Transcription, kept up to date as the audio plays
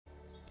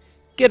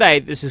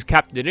G'day, this is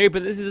Captainoob,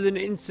 and this is an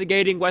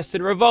Instigating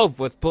Western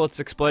Revolver with bullets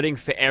exploding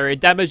for area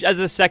damage as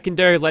a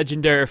secondary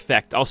legendary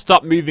effect. I'll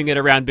stop moving it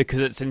around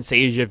because it's in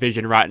seizure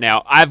vision right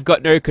now. I've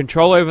got no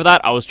control over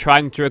that. I was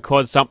trying to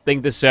record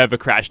something, the server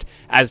crashed,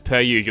 as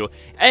per usual.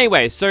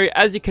 Anyway, so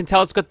as you can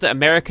tell, it's got the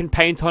American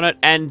paint on it,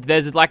 and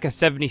there's like a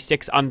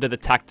 76 under the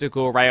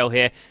tactical rail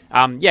here.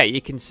 Yeah, you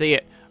can see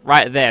it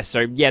right there. So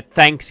yeah,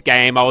 thanks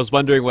game. I was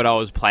wondering what I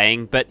was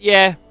playing, but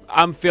yeah,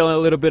 I'm feeling a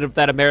little bit of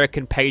that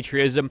American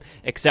patriotism,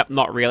 except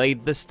not really.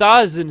 The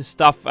stars and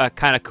stuff are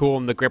kind of cool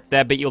in the grip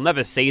there, but you'll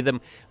never see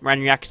them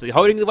when you're actually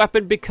holding the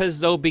weapon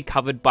because they'll be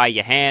covered by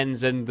your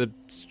hands, and the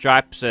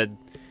stripes are,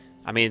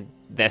 I mean,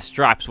 they're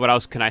stripes. What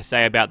else can I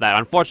say about that?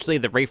 Unfortunately,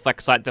 the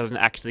reflex sight doesn't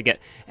actually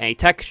get any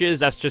textures.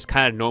 That's just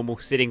kind of normal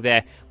sitting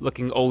there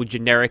looking all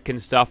generic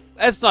and stuff.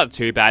 It's not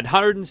too bad.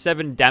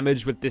 107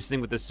 damage with this thing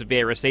with the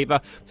severe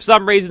receiver. For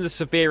some reason, the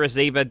severe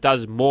receiver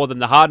does more than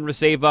the hardened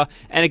receiver,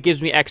 and it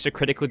gives me extra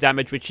critical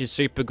damage, which is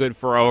super good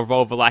for a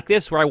revolver like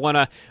this, where I want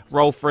to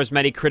roll for as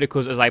many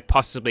criticals as I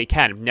possibly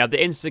can. Now,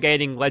 the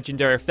Instigating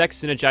legendary effect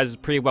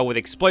synergizes pretty well with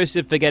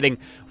explosive for getting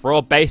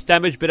raw base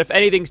damage, but if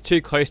anything's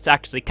too close to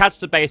actually catch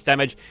the base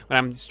damage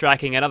when I'm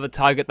striking another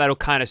target, that'll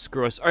kind of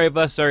screw us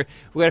over. So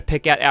we're going to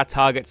pick out our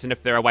targets, and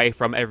if they're away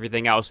from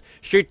everything else,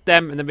 shoot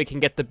them, and then we can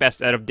get the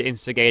best out of the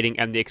Instigating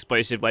and the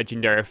explosive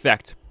legendary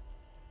effect.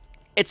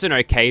 It's an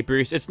okay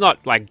boost. It's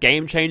not like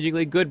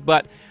game-changingly good,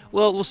 but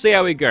well, we'll see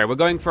how we go. We're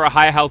going for a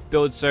high health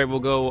build, so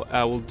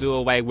we'll do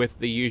away with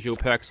the usual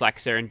perks like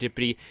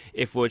serendipity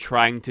if we're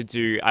trying to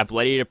do a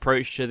bloodied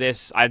approach to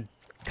this. I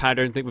kind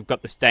of don't think we've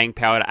got the staying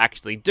power to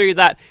actually do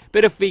that,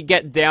 but if we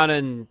get down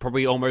and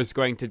probably almost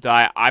going to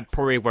die, I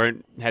probably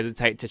won't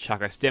hesitate to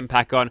chuck a stim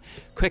pack on.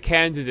 Quick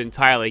hands is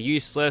entirely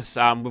useless.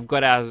 We've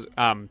got our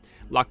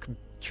luck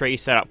tree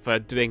set up for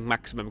doing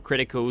maximum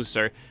criticals,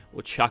 so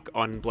we'll chuck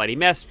on Bloody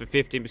Mess for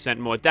 15%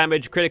 more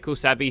damage. Critical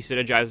Savvy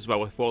synergizes well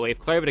with 4-leaf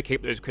Clover to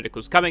keep those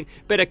criticals coming.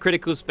 Better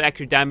criticals for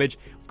extra damage.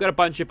 We've got a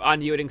bunch of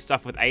unyielding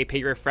stuff with AP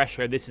Refresh,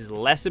 so this is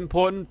less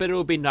important, but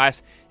it'll be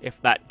nice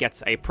if that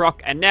gets a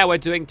proc. And now we're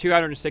doing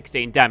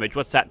 216 damage.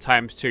 What's that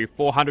times 2?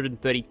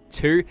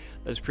 432.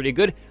 That's pretty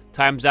good.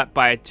 Times that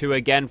by 2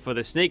 again for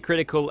the sneak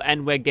critical,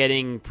 and we're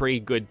getting pretty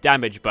good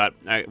damage, but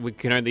we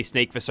can only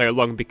sneak for so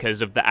long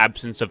because of the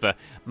absence of a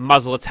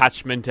muzzle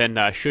attachment and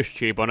a shush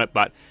tube on it,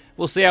 but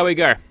we'll see how we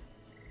go.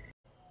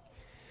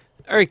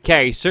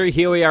 Okay, so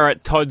here we are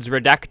at Todd's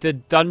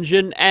Redacted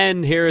Dungeon,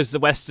 and here is the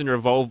Western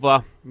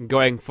Revolver,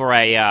 going for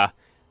a,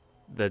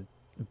 the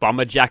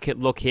bomber jacket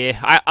look here.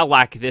 I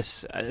like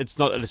this. It's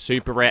not a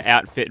super rare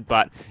outfit,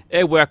 but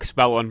it works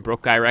well on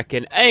Brook, I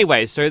reckon.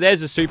 Anyway, so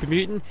there's a super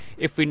mutant.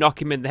 If we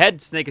knock him in the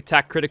head, sneak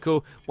attack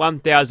critical,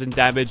 1000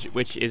 damage,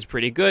 which is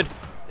pretty good,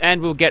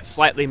 and we'll get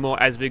slightly more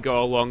as we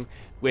go along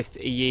with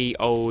ye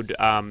old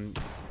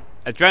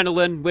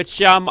adrenaline,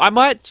 which I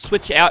might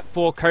switch out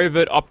for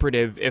covert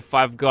operative if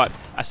I've got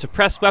a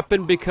suppressed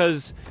weapon,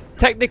 because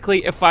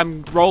technically, if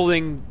I'm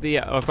rolling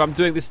if I'm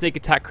doing the sneak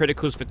attack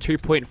criticals for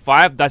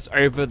 2.5, that's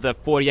over the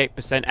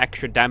 48%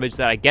 extra damage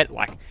that I get.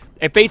 Like,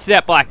 it beats it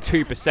out by like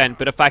 2%,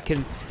 but if I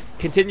can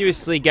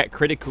continuously get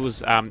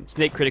criticals,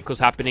 sneak criticals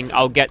happening,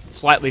 I'll get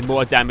slightly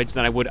more damage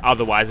than I would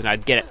otherwise, and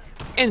I'd get it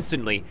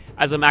instantly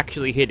as I'm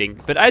actually hitting.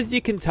 But as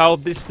you can tell,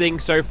 this thing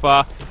so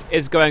far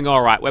is going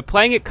alright. We're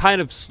playing it kind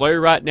of slow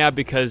right now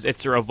because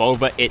it's a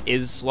revolver. It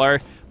is slow.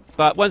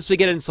 But once we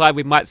get inside,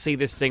 we might see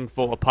this thing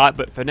fall apart.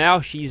 But for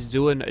now, she's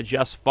doing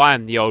just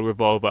fine, the old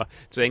revolver.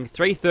 Doing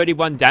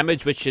 331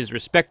 damage, which is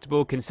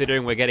respectable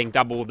considering we're getting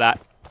double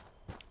that.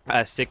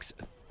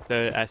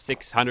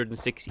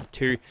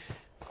 662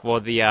 for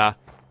the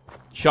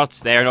shots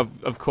there. And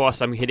of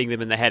course, I'm hitting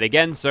them in the head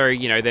again. So,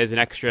 you know, there's an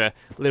extra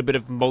little bit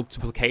of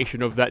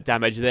multiplication of that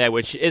damage there,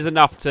 which is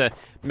enough to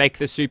make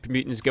the super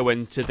mutants go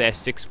into their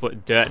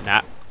 6-foot dirt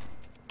nap.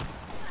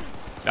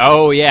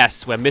 Oh,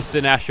 yes, we're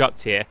missing our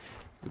shots here.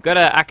 We've got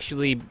to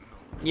actually,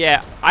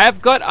 yeah, I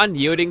have got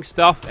unyielding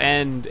stuff,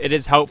 and it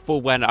is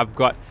helpful when I've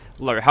got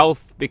low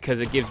health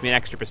because it gives me an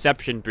extra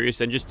perception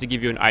boost. And just to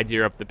give you an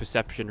idea of the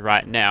perception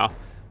right now,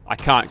 I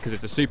can't because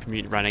it's a super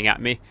mutant running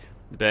at me,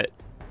 but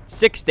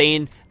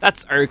 16,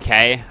 that's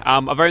okay.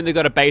 I've only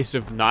got a base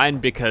of 9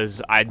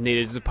 because I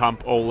needed to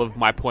pump all of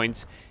my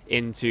points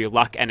into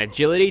luck and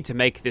agility to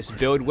make this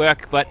build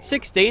work, but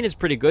 16 is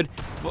pretty good.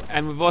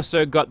 And we've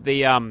also got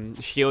the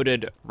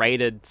shielded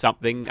rated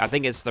something. I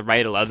think it's the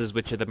Raider leathers,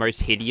 which are the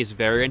most hideous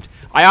variant.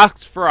 I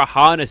asked for a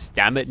harness,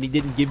 damn it, and he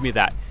didn't give me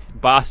that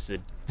bastard.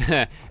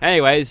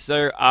 Anyways,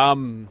 so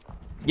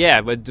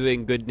yeah, we're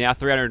doing good now.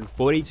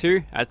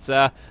 342, that's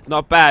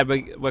not bad.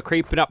 We're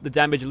creeping up the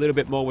damage a little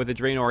bit more with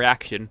adrenal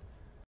reaction.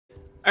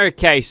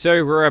 Okay,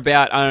 so we're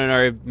about, I don't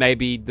know,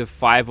 maybe the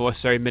 5 or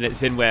so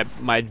minutes in where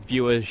my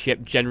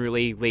viewership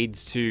generally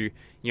leads to,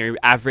 you know,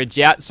 average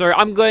out. So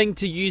I'm going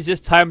to use this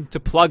time to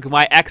plug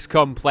my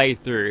XCOM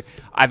playthrough.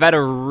 I've had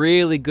a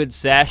really good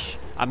sesh.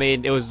 I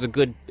mean, it was a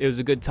good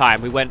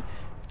time. We went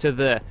to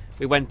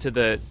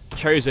the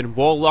chosen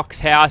warlock's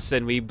house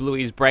and we blew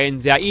his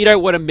brains out. You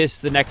don't want to miss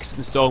the next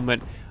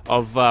installment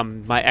of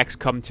my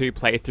XCOM 2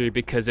 playthrough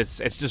because it's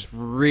just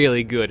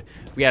really good.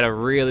 We had a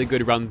really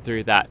good run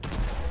through that.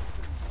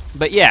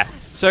 But yeah,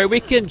 so we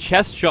can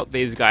chest shot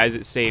these guys,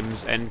 it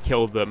seems, and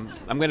kill them.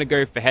 I'm going to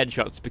go for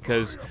headshots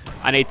because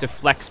I need to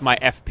flex my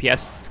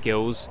FPS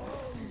skills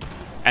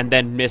and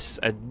then miss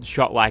a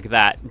shot like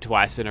that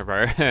twice in a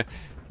row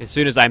as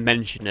soon as I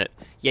mention it.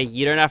 Yeah,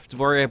 you don't have to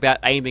worry about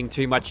aiming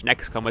too much in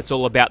XCOM. It's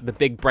all about the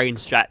big brain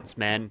strats,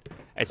 man.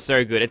 It's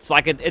so good. It's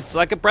like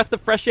a breath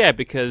of fresh air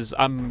because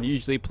I'm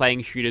usually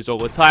playing shooters all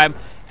the time,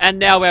 and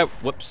now we're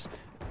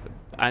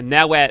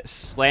now we're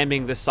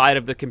slamming the side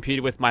of the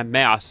computer with my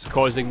mouse,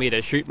 causing me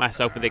to shoot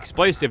myself with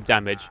explosive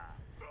damage.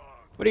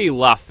 What are you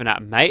laughing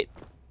at, mate?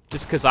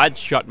 Just because I'd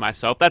shot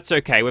myself? That's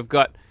okay. We've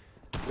got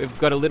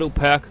a little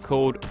perk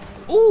called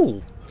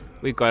ooh.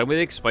 We got him with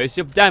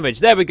explosive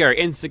damage. There we go.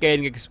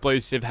 Instigating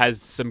explosive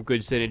has some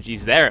good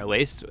synergies there, at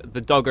least.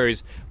 The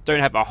doggos don't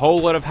have a whole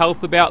lot of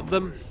health about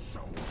them.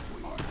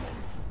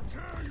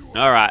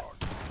 Alright.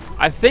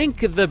 I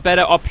think the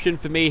better option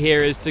for me here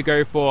is to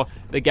go for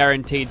the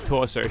guaranteed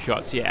torso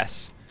shots,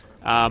 yes.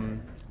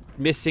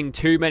 Missing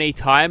too many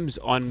times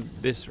on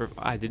this...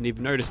 I didn't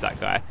even notice that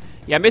guy.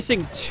 Yeah,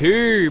 missing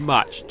too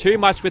much. Too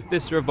much with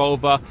this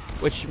revolver,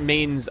 which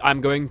means I'm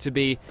going to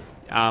be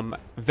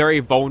very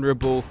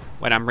vulnerable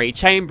when I'm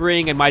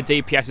rechambering, and my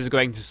DPS is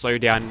going to slow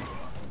down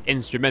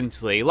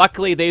instrumentally.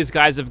 Luckily, these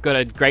guys have got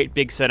a great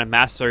big center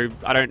mass, so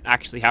I don't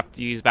actually have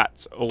to use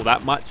that all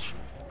that much.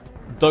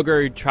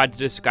 Doggo tried to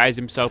disguise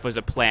himself as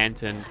a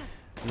plant, and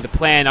the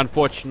plan,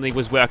 unfortunately,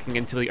 was working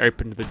until he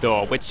opened the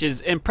door, which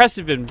is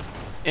impressive in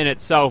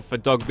itself, a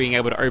dog being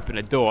able to open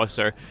a door,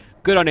 so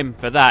good on him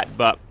for that.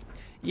 But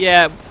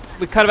yeah,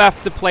 we kind of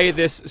have to play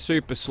this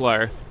super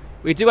slow.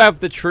 We do have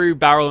the true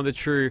barrel and the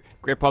true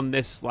grip on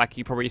this, like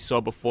you probably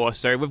saw before,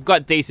 so we've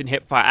got decent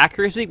hipfire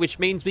accuracy, which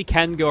means we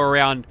can go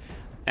around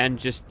and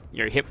just,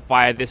 you know,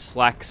 hipfire this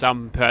like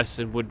some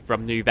person would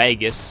from New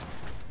Vegas.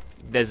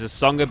 There's a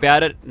song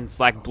about it, and it's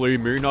like Blue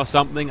Moon or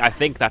something. I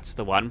think that's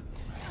the one.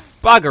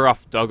 Bugger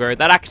off, doggo.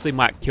 That actually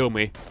might kill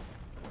me.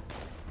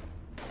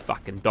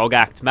 Fucking dog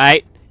act,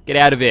 mate. Get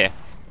out of here.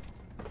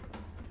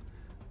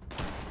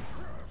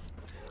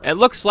 It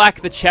looks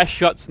like the chest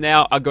shots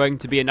now are going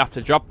to be enough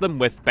to drop them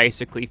with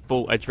basically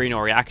full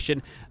adrenal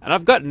reaction. And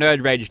I've got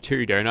Nerd Rage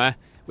too, don't I?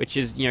 Which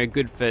is, you know,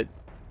 good for,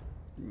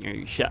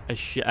 you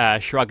know,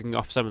 shrugging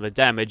off some of the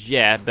damage.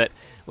 Yeah, but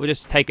we'll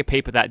just take a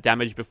peep at that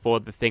damage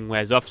before the thing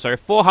wears off. So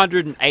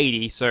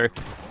 480, so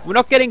we're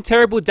not getting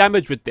terrible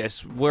damage with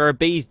this. We're a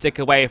bee's dick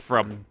away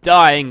from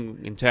dying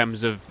in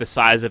terms of the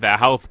size of our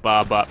health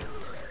bar, but...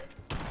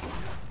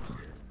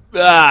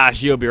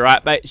 she'll be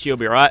right, mate. She'll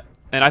be right.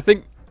 And I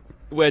think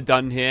we're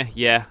done here.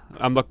 Yeah,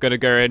 I'm not going to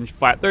go and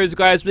fight those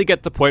guys. We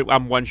get the point where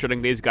I'm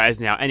one-shotting these guys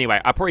now. Anyway,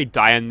 I'll probably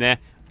die in there.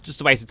 Just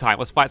a waste of time.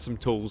 Let's fight some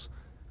tools.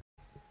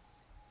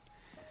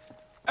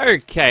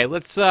 Okay,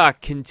 let's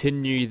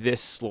continue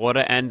this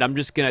slaughter, and I'm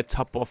just going to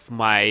top off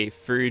my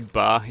food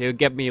bar. It'll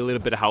get me a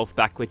little bit of health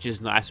back, which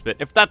is nice, but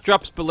if that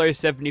drops below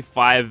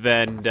 75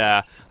 and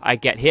I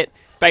get hit,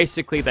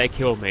 basically they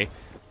kill me.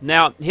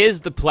 Now,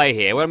 here's the play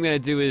here. What I'm going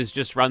to do is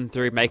just run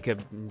through, make a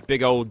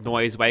big old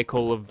noise, wake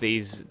all of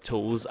these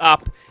tools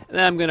up, and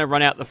then I'm going to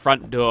run out the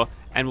front door,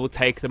 and we'll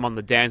take them on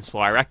the dance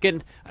floor, I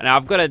reckon. And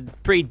I've got a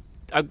pretty...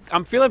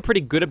 I'm feeling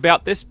pretty good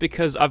about this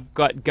because I've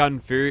got gun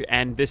fu,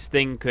 and this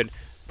thing could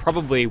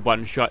probably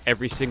one-shot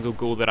every single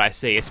ghoul that I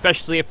see,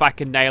 especially if I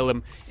can nail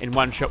them in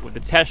one shot with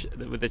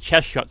the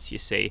chest shots, you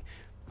see.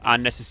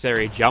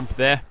 Unnecessary jump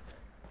there.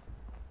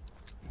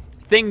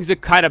 Things are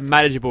kind of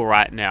manageable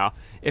right now.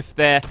 If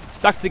they're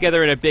stuck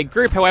together in a big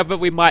group, however,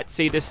 we might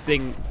see this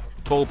thing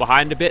fall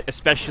behind a bit,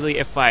 especially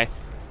if I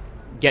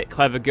get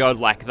clever girled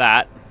like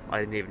that.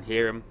 I didn't even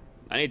hear him.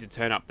 I need to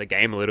turn up the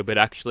game a little bit,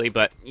 actually,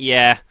 but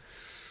yeah.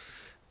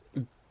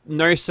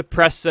 No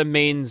suppressor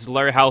means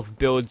low health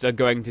builds are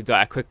going to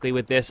die quickly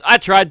with this. I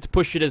tried to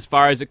push it as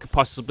far as it could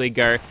possibly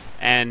go,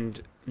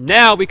 and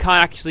now we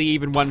can't actually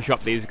even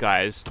one-shot these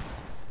guys,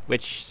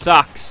 which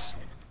sucks.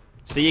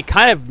 So you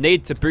kind of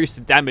need to boost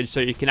the damage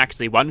so you can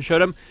actually one-shot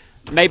them.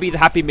 Maybe the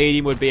happy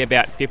medium would be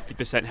about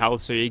 50%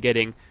 health, so you're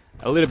getting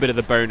a little bit of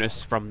the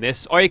bonus from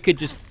this. Or you could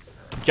just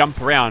jump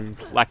around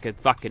like a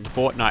fucking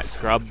Fortnite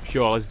scrub.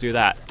 Sure, let's do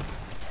that.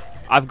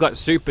 I've got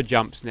super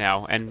jumps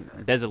now, and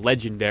there's a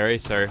legendary,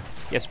 so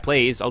yes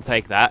please, I'll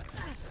take that.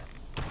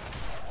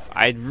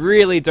 I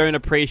really don't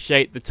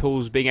appreciate the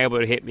tools being able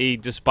to hit me,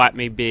 despite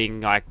me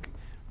being like...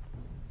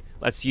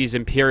 Let's use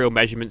imperial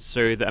measurements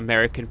so the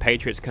American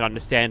patriots can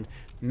understand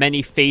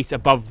many feet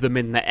above them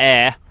in the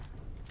air.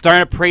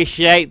 Don't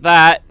appreciate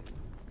that.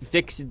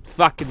 Fix your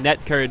fucking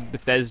netcode,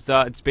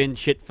 Bethesda. It's been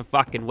shit for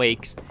fucking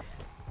weeks.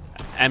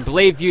 And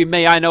believe you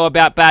me, I know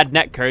about bad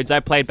netcodes. I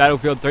played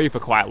Battlefield 3 for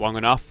quite long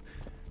enough.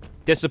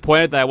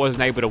 Disappointed that I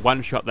wasn't able to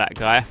one-shot that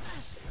guy.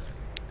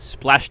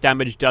 Splash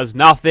damage does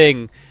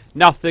nothing.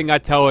 Nothing, I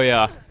tell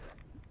ya.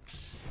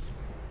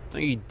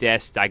 Don't you dare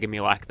stagger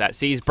me like that.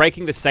 See, he's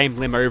breaking the same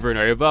limb over and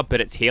over, but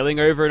it's healing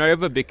over and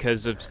over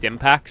because of stim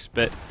packs.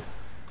 But,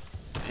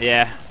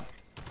 yeah.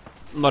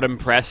 I'm not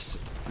impressed.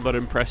 I'm not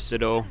impressed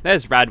at all.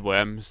 There's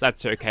radworms.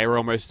 That's okay. We're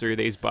almost through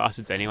these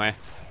bastards anyway.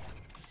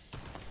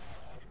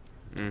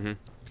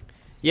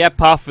 Yeah,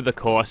 par for the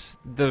course.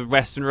 The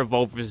Western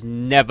Revolver is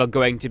never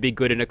going to be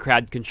good in a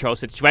crowd control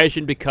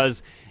situation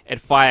because it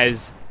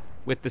fires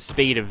with the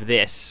speed of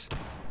this.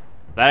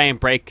 That ain't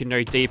breaking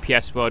no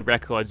DPS world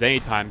records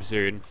anytime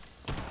soon.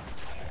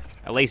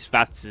 At least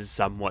Vats is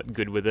somewhat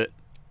good with it.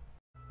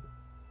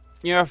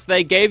 You know, if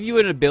they gave you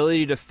an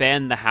ability to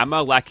fan the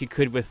hammer like you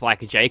could with,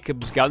 like,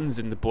 Jacob's guns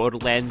in the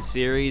Borderlands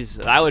series,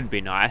 that would be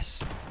nice.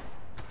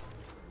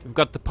 We've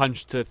got the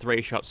punch to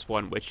 3-shot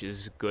swan, which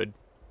is good.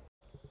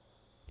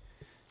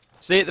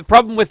 See, the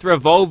problem with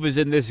revolvers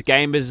in this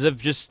game is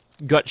they've just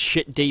got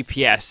shit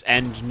DPS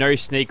and no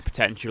sneak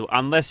potential,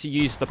 unless you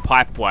use the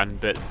pipe one,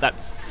 but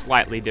that's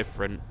slightly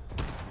different.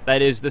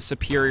 That is the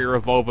superior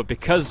revolver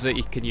because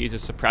you can use a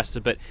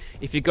suppressor, but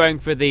if you're going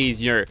for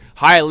these, you know,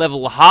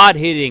 high-level,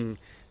 hard-hitting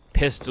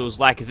pistols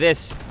like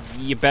this,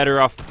 you're better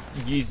off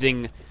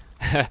using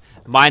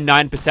my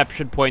 9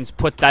 perception points,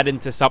 put that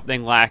into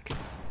something like,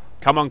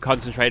 come on,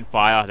 concentrate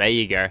fire, there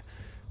you go.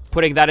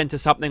 Putting that into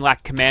something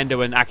like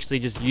Commando and actually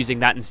just using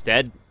that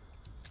instead.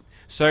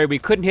 So we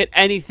couldn't hit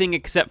anything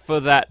except for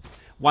that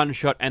one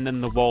shot and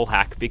then the wall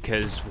hack,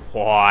 because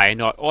why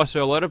not?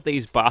 Also, a lot of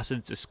these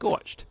bastards are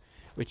scorched,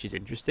 which is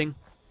interesting.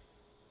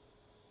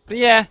 But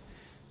yeah,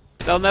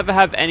 they'll never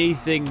have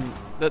anything.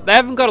 They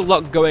haven't got a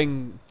lot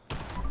going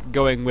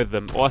with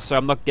them. Also,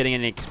 I'm not getting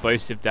any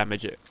explosive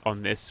damage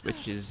on this,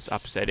 which is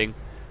upsetting.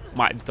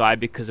 Might die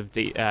because of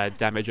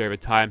damage over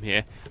time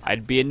here.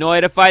 I'd be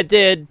annoyed if I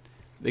did.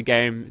 The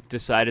game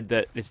decided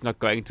that it's not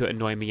going to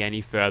annoy me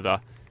any further.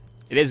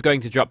 It is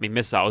going to drop me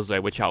missiles though,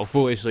 which I'll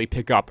foolishly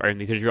pick up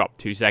only to drop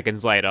 2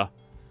 seconds later.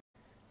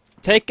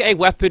 Take a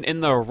weapon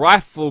in the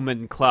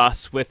rifleman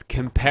class with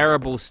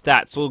comparable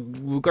stats.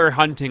 We'll go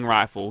hunting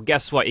rifle.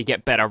 Guess what? You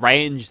get better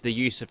range, the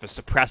use of a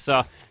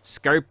suppressor.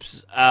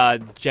 Scopes are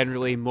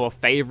generally more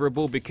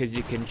favorable because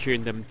you can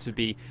tune them to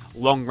be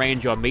long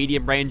range or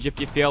medium range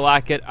if you feel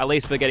like it. At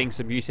least we're getting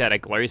some use out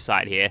of glow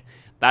sight here.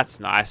 That's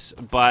nice,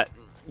 but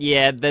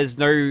yeah, there's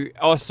no...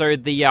 Also,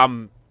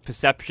 the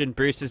perception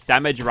boosts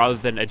damage rather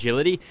than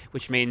agility,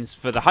 which means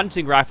for the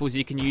hunting rifles,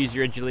 you can use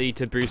your agility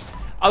to boost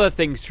other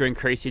things to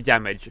increase your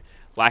damage,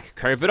 like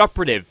Covert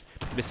Operative,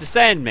 Mr.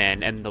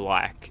 Sandman, and the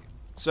like.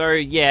 So,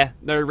 yeah,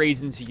 no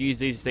reason to use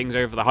these things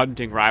over the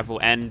hunting rifle,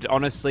 and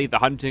honestly, the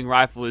hunting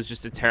rifle is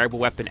just a terrible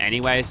weapon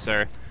anyway,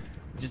 so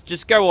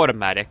just go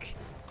automatic.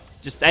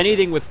 Just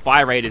anything with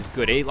fire rate is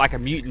good, like a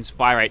mutant's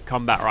fire rate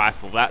combat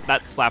rifle,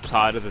 that slaps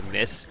harder than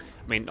this.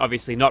 I mean,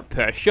 obviously not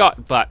per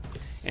shot, but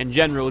in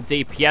general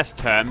DPS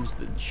terms,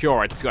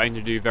 sure, it's going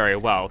to do very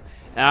well.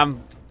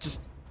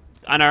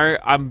 I know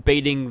I'm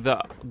beating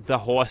the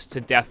horse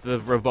to death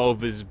of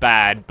revolvers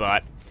bad,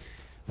 but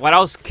what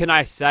else can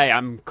I say?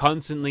 I'm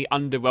constantly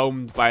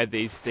underwhelmed by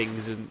these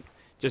things, and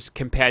just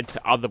compared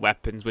to other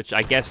weapons, which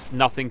I guess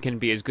nothing can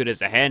be as good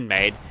as a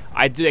handmade.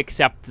 I do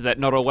accept that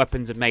not all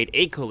weapons are made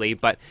equally,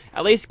 but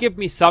at least give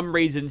me some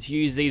reason to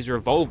use these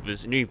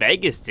revolvers. New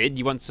Vegas did.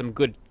 You want some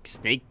good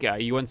sneak,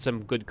 you want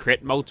some good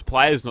crit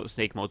multipliers, not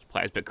sneak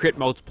multipliers, but crit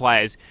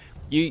multipliers.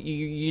 You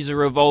use a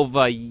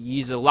revolver, you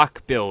use a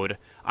luck build.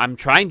 I'm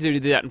trying to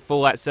do that in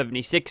Fallout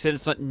 76, and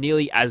it's not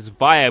nearly as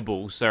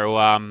viable,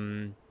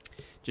 so,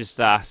 just,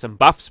 some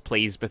buffs,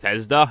 please,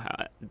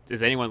 Bethesda.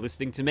 Is anyone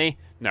listening to me?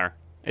 No.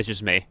 It's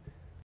just me.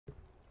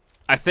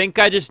 I think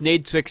I just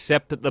need to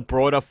accept that the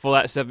broader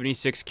Fallout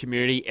 76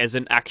 community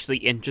isn't actually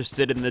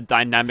interested in the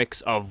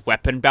dynamics of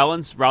weapon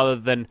balance,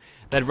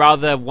 they'd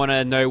rather want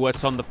to know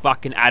what's on the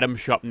fucking Atom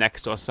shop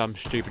next or some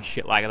stupid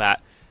shit like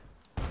that.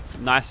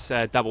 Nice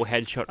double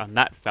headshot on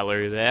that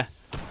fellow there.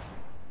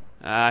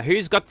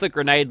 Who's got the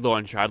grenade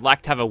launcher? I'd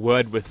like to have a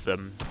word with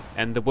them.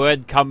 And the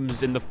word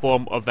comes in the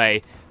form of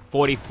a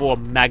 44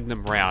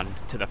 Magnum round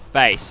to the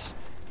face.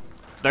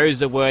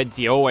 Those are words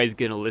you're always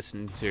going to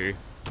listen to.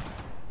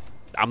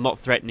 I'm not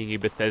threatening you,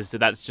 Bethesda.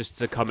 That's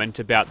just a comment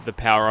about the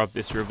power of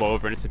this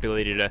revolver and its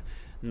ability to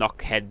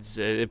knock heads.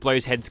 It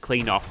blows heads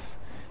clean off.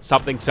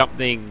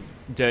 Something,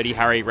 Dirty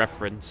Harry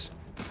reference.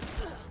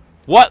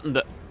 What in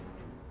the...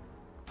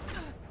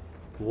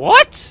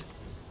 What?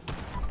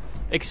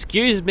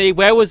 Excuse me,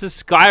 where was the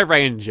Sky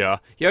Ranger?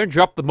 You don't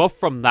drop them off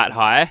from that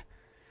high.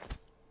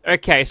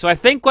 Okay, so I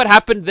think what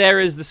happened there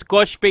is the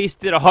Scorched Beast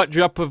did a hot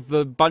drop of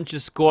a bunch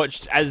of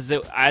Scorched as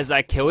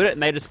I killed it,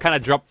 and they just kind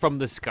of dropped from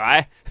the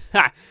sky.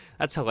 Ha!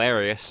 That's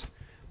hilarious.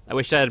 I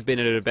wish I had been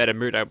in a better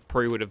mood. I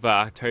probably would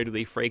have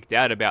totally freaked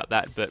out about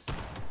that, but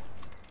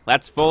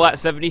that's Fallout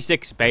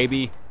 76,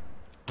 baby.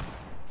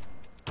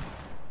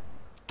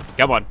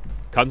 Come on.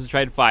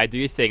 Concentrate fire. Do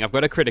your thing. I've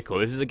got a critical.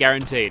 This is a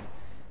guaranteed.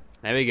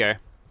 There we go.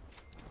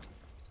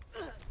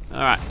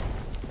 Alright.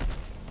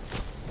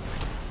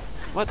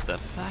 What the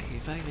fuck?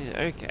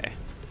 Okay.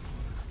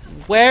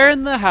 Where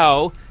in the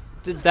hell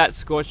did that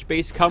Scorched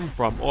Beast come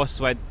from?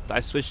 Also, I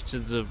switched to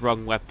the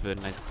wrong weapon.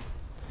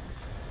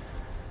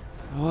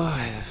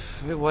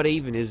 What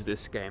even is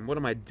this game? What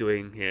am I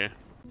doing here?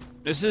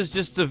 This is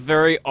just a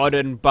very odd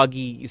and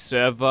buggy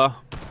server,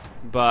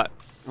 but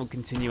we'll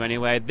continue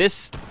anyway.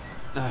 This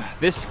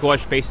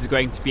scorch beast is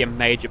going to be a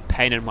major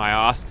pain in my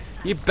ass.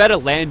 You better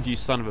land, you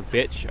son of a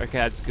bitch. Okay,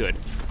 that's good.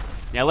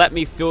 Now let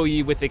me fill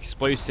you with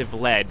explosive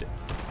lead.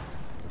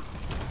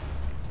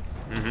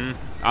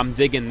 I'm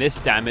digging this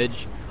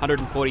damage.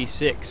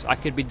 146. I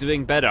could be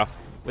doing better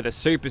with a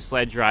super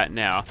sledge right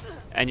now.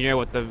 And you know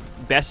what the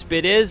best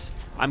bit is?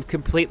 I'm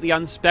completely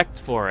unspec'd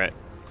for it.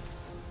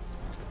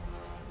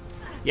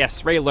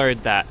 Yes, reload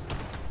that.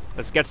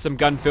 Let's get some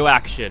gun fill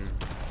action.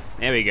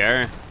 There we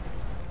go.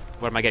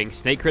 What am I getting?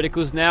 Snake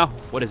criticals now?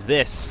 What is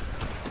this?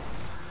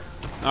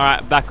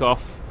 Alright, back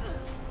off.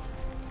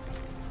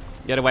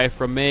 Get away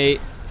from me.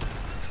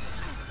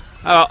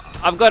 Oh,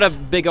 I've got a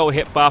big old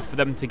hit bar for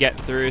them to get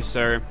through,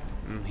 so...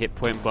 hit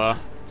point bar.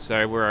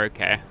 So we're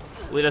okay.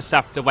 We just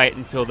have to wait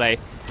until they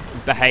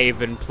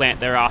behave and plant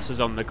their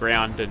asses on the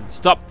ground and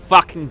stop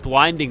fucking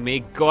blinding me.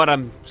 God,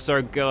 I'm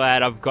so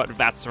glad I've got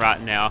VATS right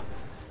now.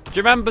 Do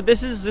you remember,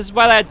 this is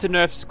why they had to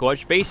nerf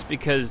Scorch Beast,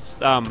 because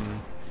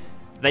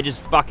they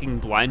just fucking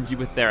blind you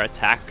with their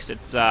attacks.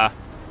 It's a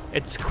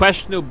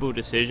questionable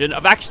decision.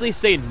 I've actually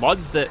seen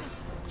mods that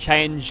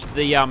change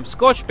the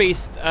Scorch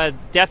Beast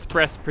Death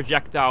Breath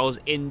projectiles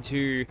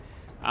into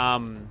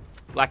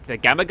like the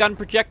Gamma Gun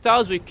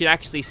projectiles. We can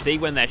actually see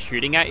when they're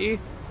shooting at you.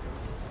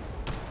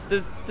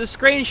 The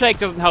screen shake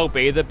doesn't help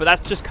either, but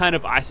that's just kind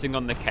of icing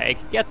on the cake.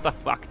 Get the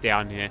fuck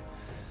down here.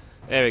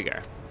 There we go.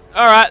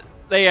 Alright,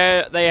 they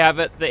have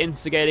it. The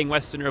Instigating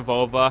Western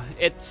Revolver.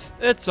 It's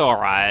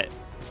alright.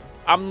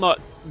 I'm not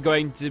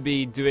going to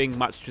be doing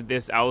much with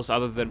this else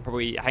other than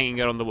probably hanging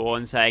it on the wall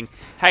and saying,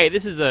 hey,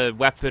 this is a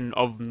weapon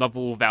of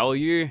novel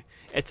value.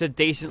 It's a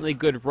decently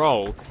good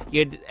roll.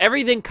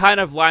 Everything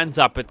kind of lines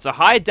up. It's a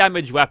high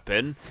damage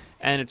weapon,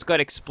 and it's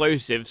got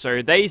explosives,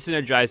 so they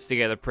synergize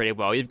together pretty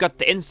well. You've got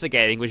the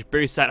Instigating, which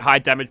boosts that high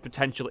damage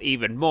potential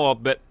even more,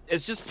 but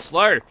it's just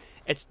slow.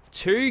 It's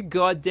too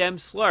goddamn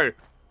slow.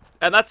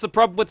 And that's the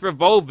problem with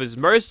revolvers.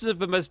 Most of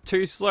them are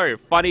too slow.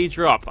 Funny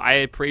drop. I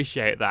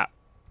appreciate that.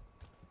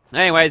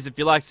 Anyways, if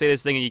you like to see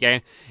this thing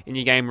in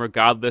your game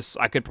regardless,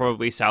 I could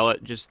probably sell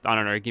it. Just, I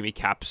don't know, give me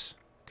caps.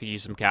 Could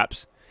use some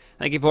caps.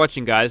 Thank you for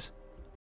watching, guys.